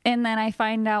loyal. And then I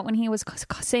find out when he was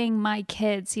saying my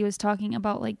kids, he was talking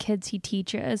about like kids he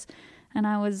teaches. And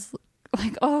I was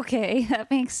like, okay, that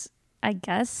makes, I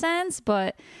guess, sense.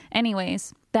 But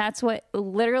anyways, that's what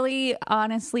literally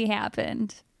honestly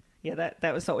happened. Yeah,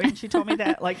 that was so. And she told me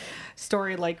that like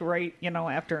story like right,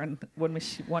 after and when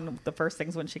one of the first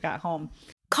things when she got home.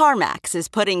 CarMax is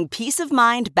putting peace of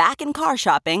mind back in car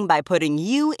shopping by putting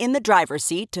you in the driver's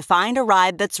seat to find a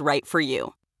ride that's right for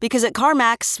you. Because at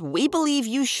CarMax, we believe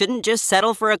you shouldn't just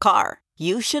settle for a car.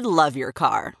 You should love your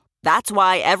car. That's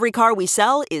why every car we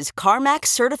sell is CarMax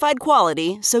certified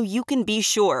quality, so you can be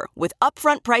sure with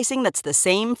upfront pricing that's the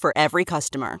same for every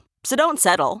customer. So don't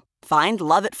settle. Find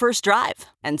love at first drive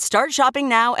and start shopping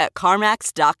now at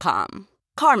CarMax.com.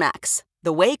 CarMax,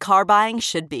 the way car buying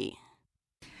should be.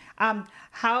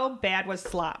 How bad was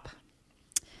slop?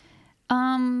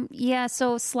 Yeah,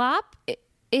 so slop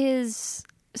is,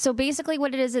 so basically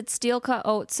what it is, it's steel cut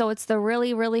oats. So it's the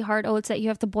really, really hard oats that you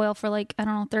have to boil for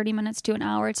 30 minutes to an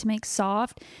hour to make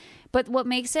soft. But what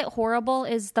makes it horrible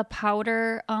is the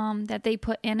powder that they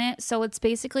put in it. So it's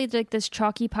basically like this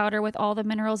chalky powder with all the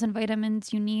minerals and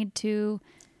vitamins you need to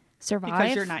survive.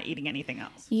 Because you're not eating anything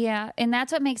else. Yeah, and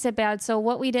that's what makes it bad. So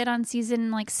what we did on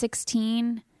season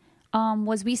 16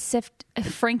 was we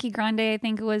Frankie Grande, I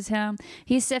think it was him.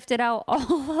 He sifted out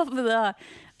all of the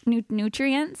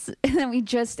nutrients, and then we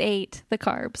just ate the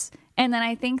carbs. And then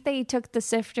I think they took the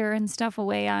sifter and stuff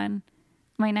away on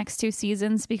my next 2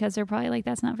 seasons because they're probably like,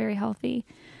 that's not very healthy.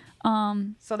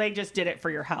 So they just did it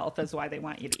for your health is why they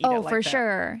want you to eat it like for that.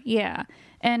 sure. Yeah.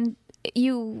 And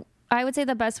I would say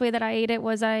the best way that I ate it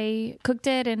was I cooked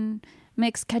it and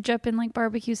mixed ketchup and like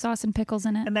barbecue sauce and pickles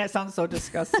in it. And that sounds so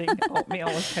disgusting. Oatmeal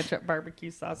with ketchup, barbecue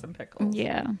sauce, and pickles.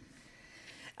 Yeah.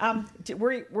 I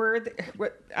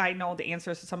know the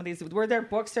answers to some of these. Were there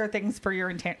books or things for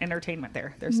your entertainment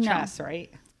there? There's chess,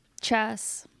 right?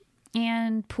 Chess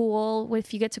and pool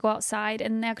if you get to go outside.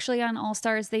 And actually on All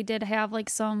Stars, they did have like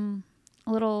some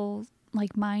little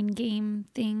like mind game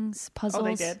things, puzzles. Oh,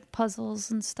 they did? Puzzles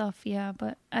and stuff, yeah.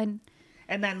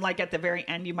 And then, like, at the very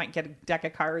end, you might get a deck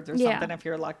of cards or something if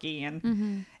you're lucky.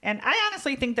 And I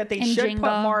honestly think that they should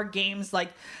put more games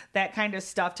like that kind of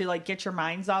stuff to, like, get your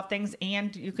minds off things.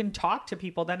 And you can talk to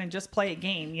people then and just play a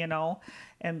game, you know?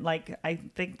 And, like, I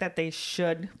think that they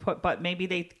should put, but maybe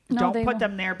they don't put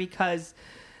them there because,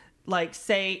 like,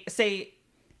 say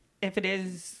if it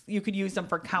is, you could use them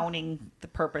for counting the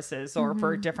purposes or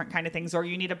for different kind of things, or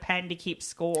you need a pen to keep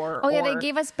score. Oh, yeah, they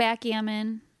gave us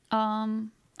backgammon.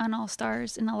 On All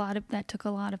Stars, and that took a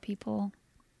lot of people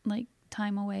like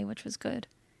time away, which was good.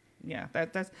 Yeah,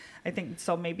 that's I think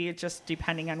so. Maybe it's just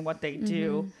depending on what they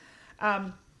do.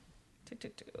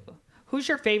 Who's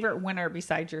your favorite winner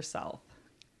besides yourself?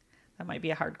 That might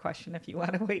be a hard question if you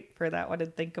want to wait for that one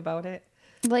and think about it.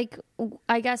 Like,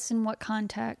 I guess in what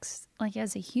context? Like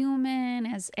as a human,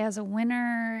 as a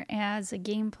winner, as a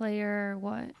game player,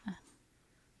 what?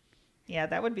 Yeah,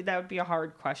 that would be a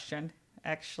hard question,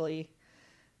 actually.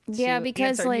 Yeah,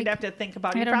 because answer. Like you'd have to think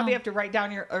about it. You probably have to write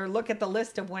down or look at the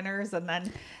list of winners, and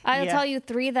then I'll tell you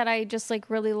 3 that I just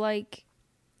like really like.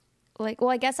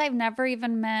 Well, I guess I've never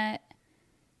even met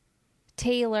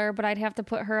Taylor, but I'd have to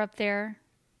put her up there.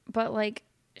 But like,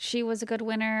 she was a good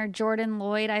winner. Jordan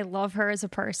Lloyd, I love her as a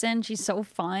person. She's so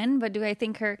fun. But I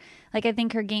think her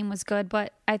game was good.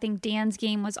 But I think Dan's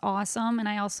game was awesome, and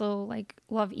I also like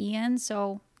love Ian.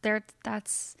 So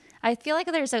I feel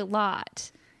like there's a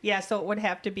lot. Yeah, so it would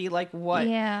have to be like what,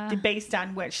 based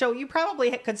on which. So you probably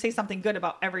could say something good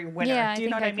about every winner. Yeah, do you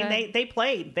know what I mean? They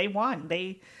played, they won.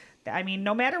 I mean,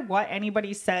 no matter what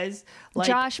anybody says, like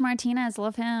Josh Martinez,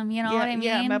 love him. You know what I mean?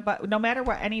 Yeah, but no matter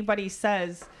what anybody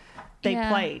says, they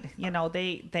played. You know,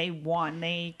 they won.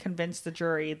 They convinced the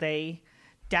jury. They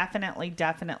definitely.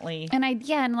 And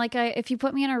if you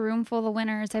put me in a room full of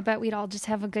winners, I bet we'd all just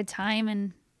have a good time,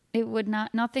 and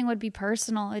nothing would be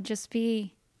personal. It'd just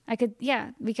be.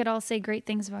 We could all say great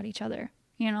things about each other,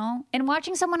 you know? And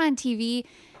watching someone on TV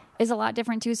is a lot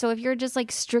different too. So if you're just like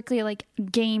strictly like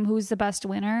game, who's the best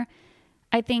winner?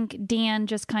 I think Dan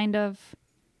just kind of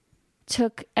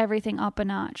took everything up a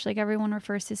notch. Like everyone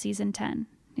refers to season 10.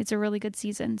 It's a really good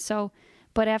season. So,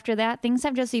 but after that, things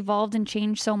have just evolved and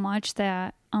changed so much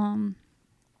that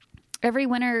every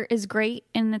winner is great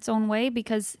in its own way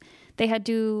because they had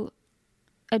to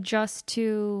adjust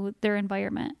to their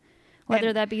environment.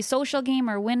 Whether that be social game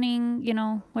or winning, you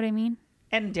know what I mean?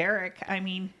 And Derek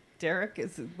Derek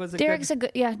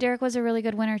was a really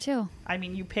good winner too. I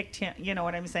mean, you picked him, you know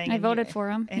what I'm saying? I voted for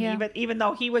him. And even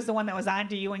though he was the one that was on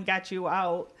to you and got you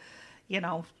out, you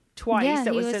know, twice,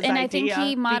 it was his and idea. I think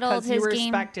he modeled his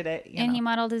game. Respected it. He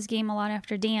modeled his game a lot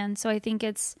after Dan. So I think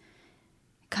it's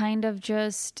kind of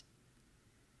just,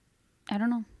 I don't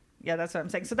know. Yeah, that's what I'm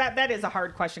saying. So that is a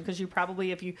hard question because you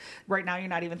probably, right now you're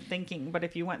not even thinking, but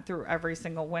if you went through every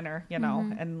single winner, you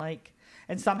know,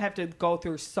 and some have to go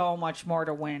through so much more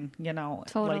to win, you know,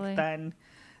 totally. like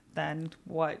than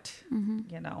what,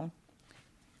 you know.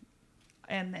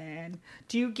 And then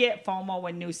do you get FOMO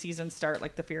when new seasons start,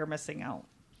 like the fear of missing out?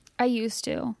 I used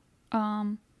to.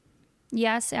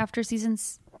 Yes, after season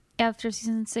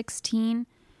 16,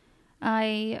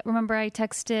 I remember I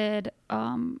texted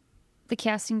the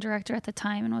casting director at the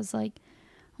time and was like,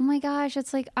 oh my gosh,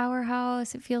 it's like our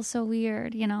house. It feels so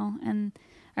weird, you know? And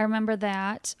I remember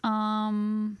that.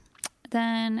 Then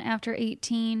after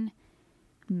 18,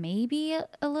 maybe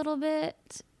a little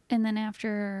bit. And then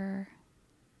after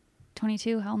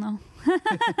 22, hell no.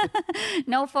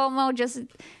 No FOMO, just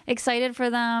excited for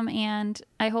them. And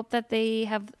I hope that they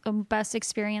have a best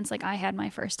experience like I had my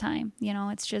first time. You know,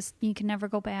 it's just, you can never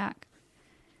go back.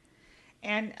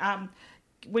 And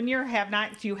when you're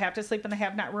have-not, do you have to sleep in the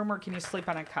have-not room or can you sleep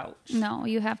on a couch? No,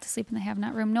 you have to sleep in the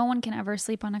have-not room. No one can ever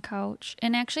sleep on a couch.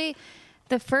 And actually,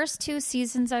 the first 2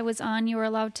 seasons I was on, you were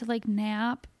allowed to like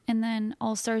nap. And then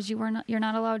All Stars, you're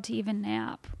not allowed to even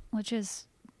nap, which is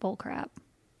bullcrap.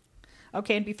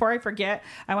 Okay, and before I forget,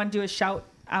 I want to do a shout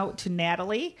out to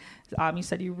Natalie. You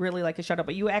said you really like a shout out,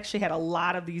 but you actually had a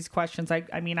lot of these questions.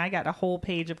 I mean, I got a whole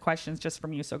page of questions just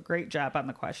from you. So great job on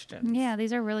the questions. Yeah,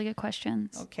 these are really good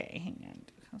questions. Okay, hang on.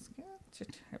 I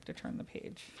have to turn the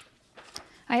page.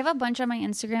 I have a bunch on my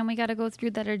Instagram we got to go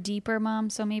through that are deeper, Mom.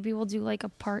 So maybe we'll do like a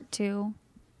part 2.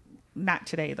 Not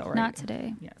today, though, right? Not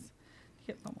today. Yes.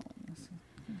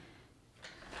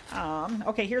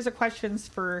 Okay, here's a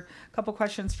couple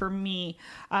questions for me.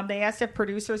 They asked if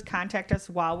producers contact us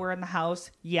while we're in the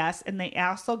house. Yes, and they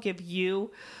also give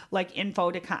you like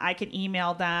info I can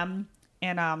email them.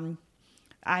 And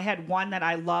I had one that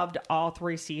I loved all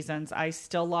 3 seasons. I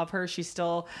still love her. She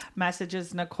still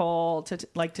messages Nicole to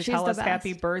tell us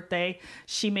happy birthday.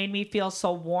 She made me feel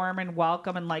so warm and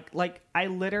welcome, and like I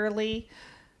literally,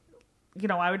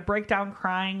 I would break down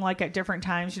crying like at different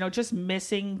times, just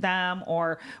missing them,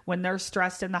 or when they're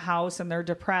stressed in the house and they're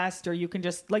depressed, or you can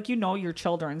just your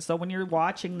children. So when you're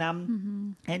watching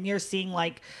them and you're seeing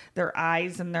like their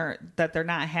eyes and that they're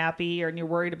not happy, or and you're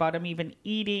worried about them even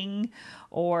eating,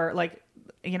 or like,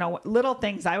 little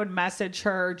things. I would message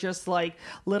her, just like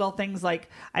little things like,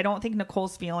 I don't think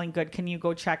Nicole's feeling good. Can you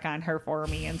go check on her for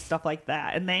me, and stuff like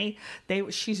that. And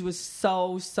she was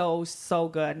so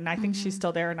good. And I think she's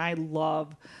still there. And I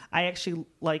actually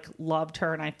loved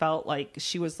her. And I felt like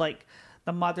she was like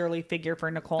the motherly figure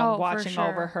for Nicole, and watching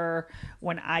over her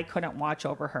when I couldn't watch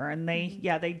over her. And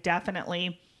they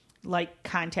definitely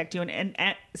contact you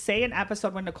and say an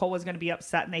episode when Nicole was going to be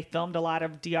upset and they filmed a lot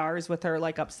of DRs with her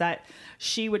upset,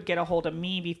 she would get a hold of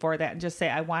me before that and just say,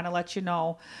 I want to let you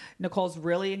know Nicole's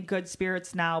really in good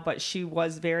spirits now, but she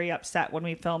was very upset when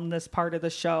we filmed this part of the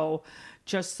show,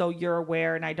 just so you're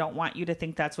aware, and I don't want you to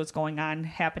think that's what's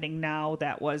happening now.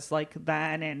 That was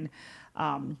then.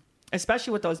 And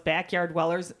especially with those backyard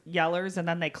yellers, and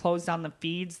then they closed down the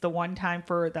feeds the one time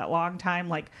for that long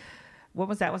time, what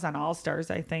was that? Was on All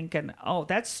Stars, I think. And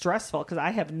that's stressful because I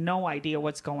have no idea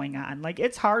what's going on.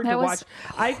 It's hard to watch.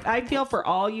 I feel for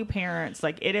all you parents,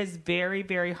 it is very,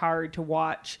 very hard to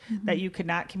watch that you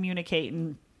cannot communicate,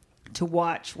 and to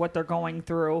watch what they're going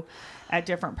through at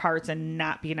different parts and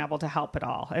not being able to help at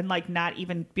all, and not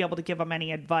even be able to give them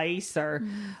any advice or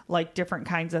different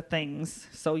kinds of things.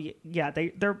 So yeah,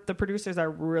 the producers are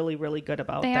really, really good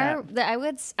about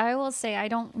that. I will say, I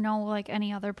don't know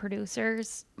any other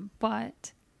producers,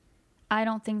 but I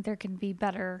don't think there can be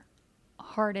better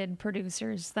hearted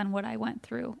producers than what I went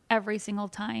through every single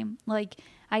time.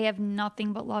 I have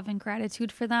nothing but love and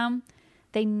gratitude for them.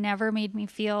 They never made me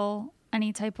feel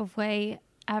any type of way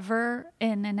ever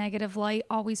in a negative light,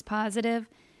 always positive.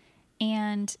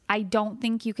 And I don't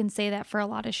think you can say that for a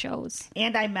lot of shows.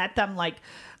 And I met them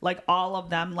all of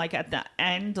them at the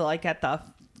end, at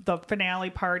the finale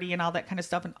party and all that kind of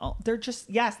stuff. And they're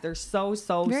just, they're so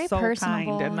very so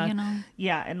personable, kind. And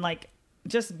yeah, and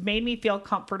just made me feel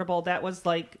comfortable. That was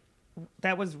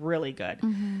really good.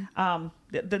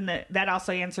 Then that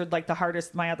also answered the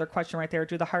hardest, my other question right there.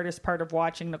 The hardest part of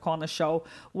watching Nicole on the show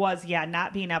was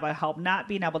not being able to help, not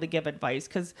being able to give advice.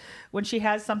 Because when she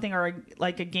has something or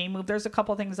a game move, there's a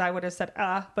couple things I would have said,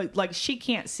 but she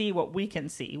can't see what we can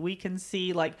see. We can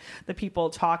see the people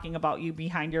talking about you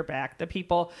behind your back, the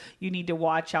people you need to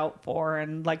watch out for,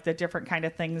 and the different kind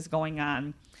of things going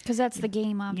on. Because that's the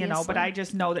game, obviously. But I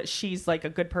just know that she's a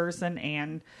good person,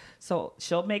 and so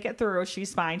she'll make it through.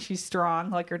 She's fine. She's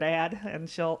strong like her dad, and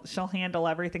she'll handle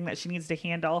everything that she needs to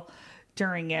handle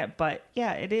during it. But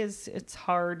yeah, it's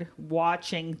hard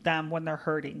watching them when they're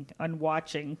hurting and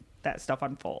watching that stuff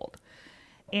unfold.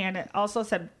 And it also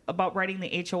said about writing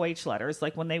the HOH letters,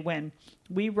 when they win,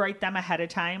 we write them ahead of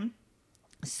time.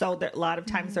 So that a lot of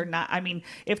times they're not,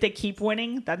 if they keep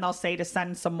winning, then they'll say to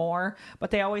send some more, but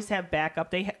they always have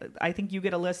backup. I think you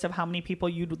get a list of how many people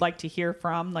you'd like to hear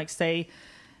from.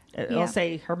 It'll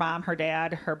say her mom, her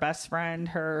dad, her best friend,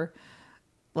 her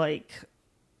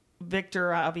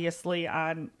Victor, obviously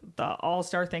on the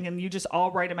All-Star thing. And you just all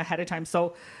write them ahead of time.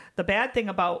 So the bad thing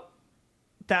about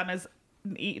them is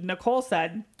Nicole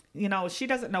said, she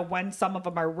doesn't know when some of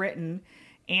them are written.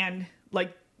 And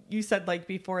you said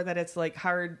before that it's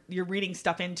hard, you're reading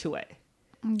stuff into it.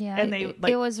 Yeah, and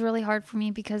it was really hard for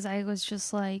me because I was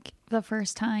just the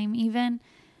first time even,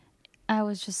 I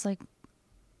was just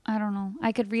I don't know.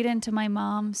 I could read into my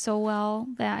mom so well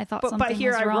that I thought something but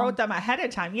here was I wrong. wrote them ahead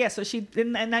of time. Yeah. So she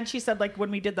and then she said, like,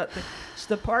 when we did the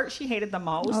part she hated the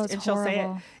most, and she'll say it,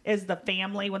 is the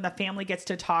family, when the family gets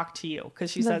to talk to you,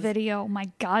 because she says the video. My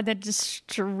God, that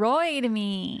destroyed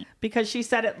me. Because she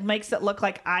said it makes it look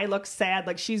like I look sad,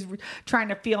 like she's trying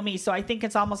to feel me. So I think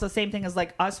it's almost the same thing as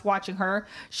like us watching her.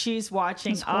 She's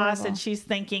watching us and she's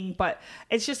thinking, but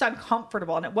it's just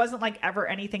uncomfortable. And it wasn't like ever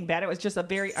anything bad. It was just a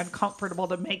very uncomfortable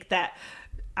to make that.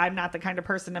 I'm not the kind of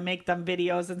person to make them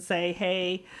videos and say,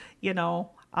 hey, you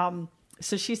know,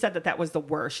 so she said that was the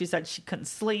worst. She said she couldn't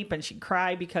sleep and she'd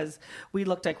cry because we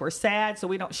looked like we're sad.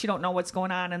 So she don't know what's going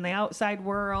on in the outside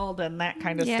world and that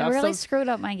kind of stuff. Yeah, it really screwed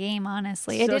up my game,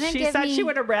 honestly. It didn't she said she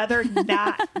would have rather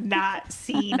not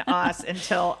seen us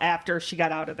until after she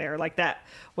got out of there. Like, that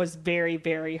was very,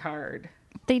 very hard.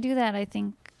 They do that, I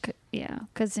think. Yeah.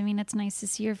 Cause I mean, it's nice to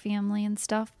see your family and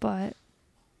stuff, but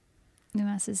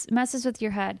it messes with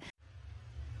your head.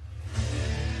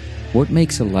 What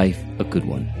makes a life a good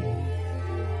one?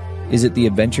 Is it the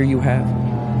adventure you have?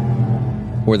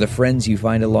 Or the friends you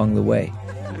find along the way?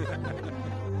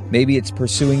 Maybe it's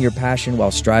pursuing your passion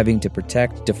while striving to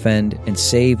protect, defend, and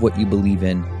save what you believe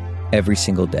in every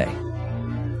single day.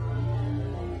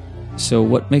 So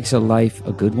what makes a life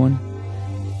a good one?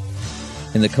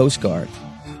 In the Coast Guard,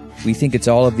 we think it's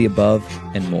all of the above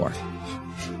and more.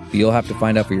 But you'll have to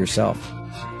find out for yourself.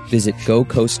 Visit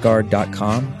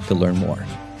gocoastguard.com to learn more.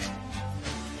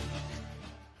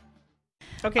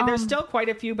 Okay, there's still quite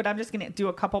a few, but I'm just going to do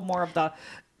a couple more of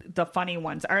the funny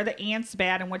ones. Are the ants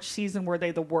bad, and which season were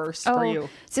they the worst for you?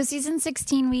 So season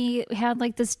 16, we had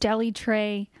like this deli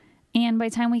tray, and by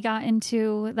the time we got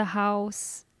into the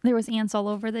house, there was ants all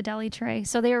over the deli tray.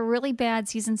 So they were really bad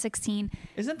season 16.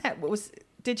 Isn't that what was...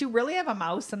 Did you really have a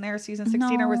mouse in there season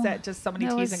 16, or was that just somebody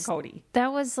teasing Cody?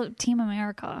 That was Team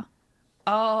America.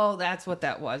 Oh, that's what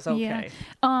that was. Okay.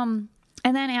 Yeah. And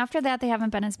then after that, they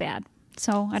haven't been as bad.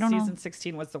 So I don't know. Season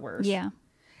 16 was the worst. Yeah.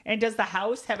 And does the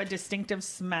house have a distinctive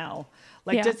smell?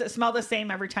 Like, does it smell the same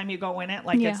every time you go in it?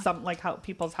 Like, it's something like how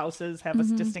people's houses have a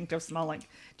distinctive smell. Like,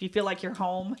 do you feel like you're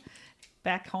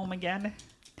back home again?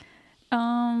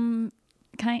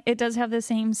 It does have the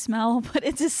same smell, but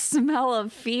it's a smell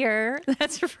of fear.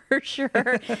 That's for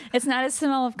sure. It's not a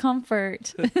smell of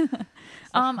comfort.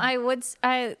 One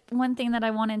thing that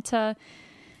I wanted to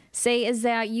say is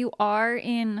that you are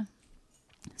in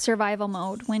survival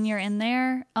mode when you're in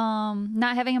there.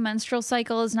 Not having a menstrual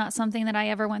cycle is not something that I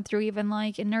ever went through, even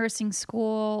like in nursing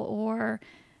school or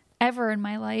ever in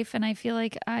my life. And I feel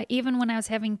like even when I was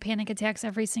having panic attacks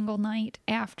every single night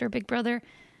after Big Brother,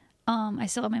 I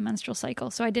still have my menstrual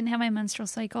cycle. So I didn't have my menstrual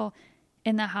cycle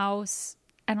in the house,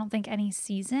 I don't think, any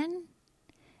season.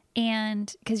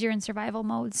 And because you're in survival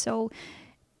mode. So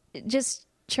just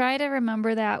try to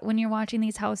remember that when you're watching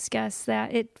these house guests,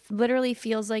 that it literally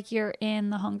feels like you're in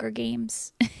the Hunger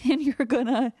Games and you're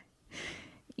gonna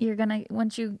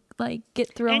once you like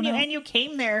get thrown out. And you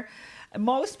came there.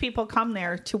 Most people come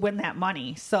there to win that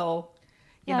money. So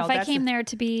you know, if I came there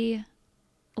to be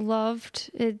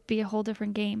loved, it'd be a whole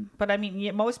different game. But I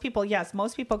mean, most people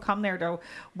come there to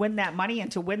win that money and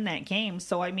to win that game.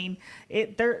 So I mean,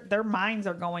 their minds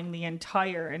are going the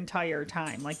entire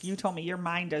time. Like you told me, your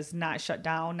mind does not shut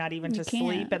down, not even to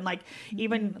sleep. And like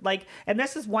even like, and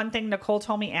this is one thing Nicole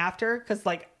told me after, because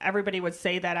like everybody would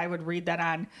say that, I would read that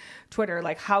on Twitter,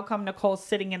 like, how come Nicole's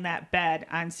sitting in that bed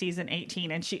on season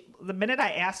 18? And the minute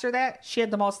I asked her that, she had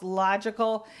the most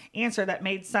logical answer that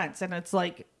made sense. And it's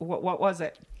like, what was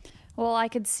it? Well, I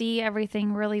could see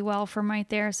everything really well from right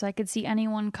there. So I could see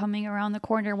anyone coming around the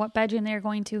corner, what bedroom they were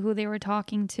going to, who they were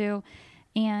talking to.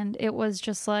 And it was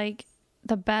just like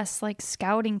the best like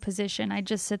scouting position. I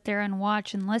just sit there and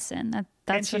watch and listen. That's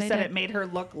and she what said I did. It made her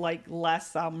look like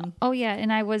less. Oh yeah,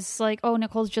 and I was like, oh,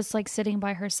 Nicole's just like sitting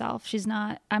by herself.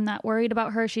 I'm not worried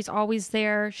about her. She's always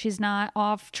there. She's not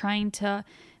off trying to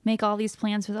make all these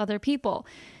plans with other people.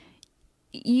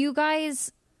 You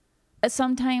guys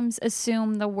sometimes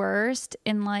assume the worst,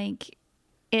 and like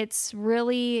it's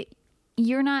really,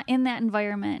 you're not in that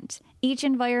environment. Each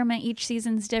environment, each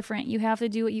season's different. You have to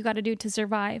do what you got to do to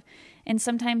survive. And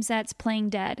sometimes that's playing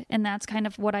dead. And that's kind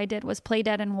of what I did, was play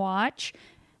dead and watch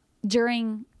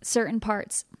during certain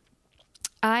parts.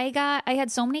 I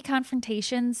had so many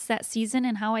confrontations that season,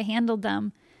 and how I handled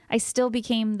them, I still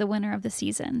became the winner of the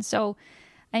season. So,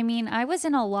 I mean, I was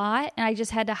in a lot, and I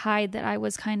just had to hide that I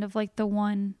was kind of like the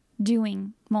one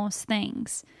doing most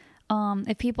things.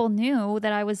 If people knew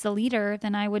that I was the leader,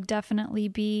 then I would definitely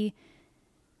be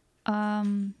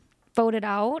voted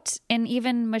out, and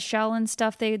even Michelle and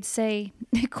stuff, they'd say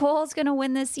Nicole's gonna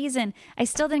win this season. I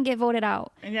still didn't get voted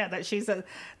out. And yeah, that she's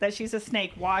a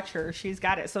snake watcher. She's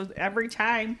got it. So every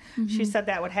time she said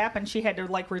that would happen, she had to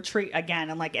like retreat again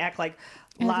and like act like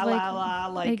la la,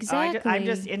 like exactly. I'm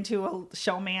just into a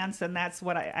showmance, and that's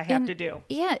what I have to do.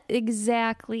 Yeah,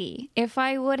 exactly. If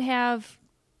I would have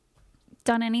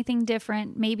done anything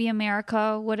different, maybe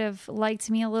America would have liked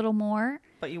me a little more.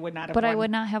 But you would not have. But I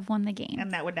would not have won the game.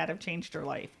 And that would not have changed her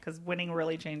life, because winning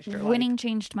really changed her life. Winning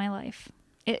changed my life.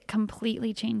 It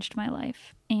completely changed my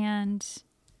life. And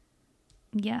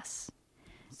yes.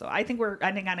 So I think we're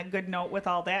ending on a good note with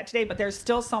all that today, but there's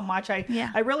still so much. I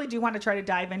really do want to try to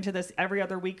dive into this every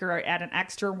other week or add an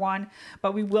extra one,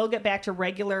 but we will get back to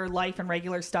regular life and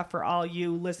regular stuff for all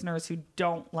you listeners who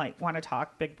don't want to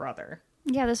talk Big Brother.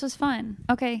 Yeah, this was fun.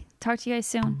 Okay, talk to you guys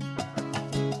soon.